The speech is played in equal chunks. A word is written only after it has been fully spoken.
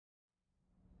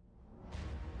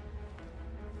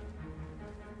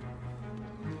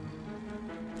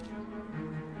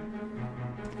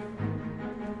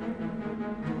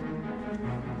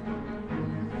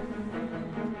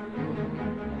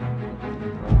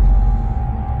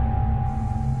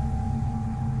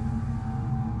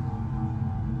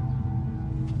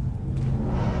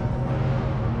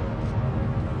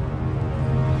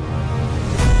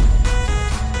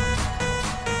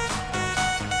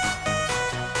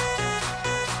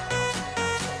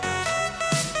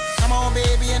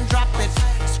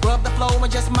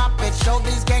and just mop it. Show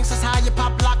these gangsters how you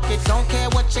pop lock it. Don't care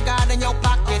what you got in your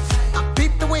pocket. I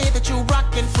peep the way that you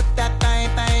rockin' with that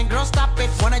thing. Girl, stop it.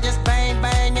 Wanna just bang,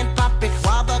 bang and pop it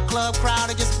while the club crowd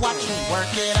are just watching.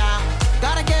 Work it out.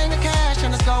 Got a gang of cash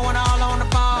and it's going all on the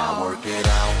ball. Now work it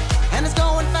out. And it's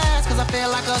going fast cause I feel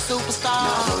like a superstar.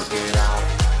 Now work it out.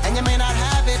 And you may not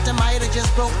have it, I might have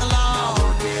just broke the law. Now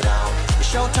work it out.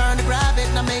 It's your turn to grab it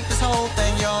and I make this whole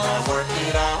thing yours. Now work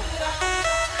it out.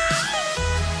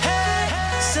 Hey,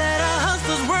 said our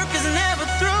hustlers' work is never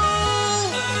through.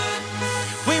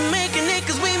 We making it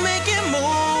cause we make it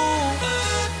move.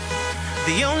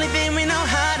 The only thing we know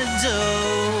how to do.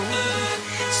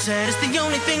 Said it's the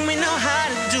only thing we know how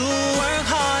to do. Work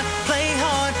hard, play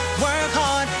hard, work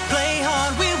hard, play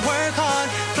hard. We work hard,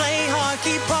 play hard,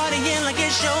 keep partying like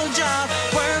it's your job.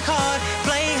 Work hard,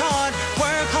 play hard,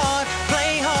 work hard,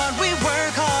 play hard. We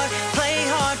work hard, play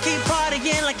hard, keep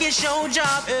partying like it's your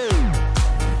job.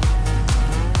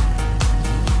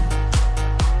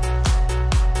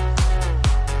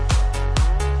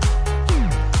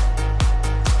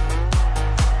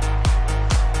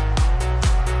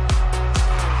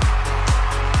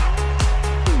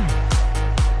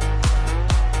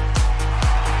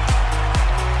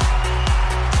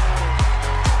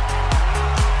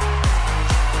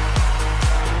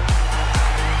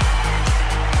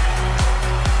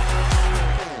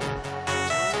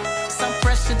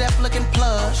 Deaf looking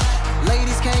plush,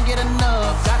 ladies can't get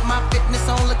enough. Got my fitness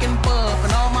on looking buff,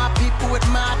 and all my people with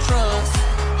my trust.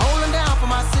 Holding down for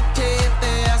my city. If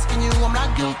they're asking you, I'm not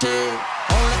guilty.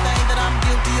 Only thing that I'm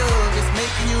guilty of is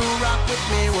making you rock with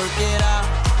me. Work it out.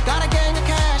 Got a gang of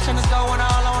cash and it's going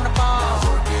all on the ball.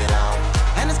 Now work it out.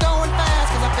 And it's going fast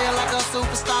cause I feel like a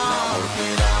superstar. Now work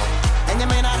it out. And you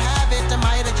may not have it, I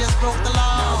might have just broke the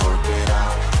law. Now work it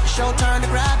out. It's your turn to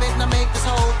grab it and I make this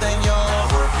whole thing yours. Now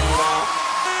work it out.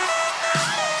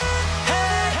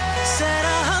 Said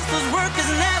our hustlers' work is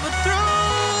never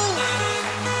through.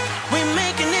 We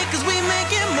making it cause we make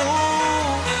it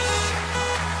move.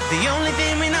 The only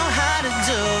thing we know how to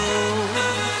do.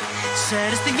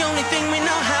 Said it's the only thing we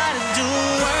know how to do.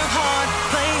 Work hard.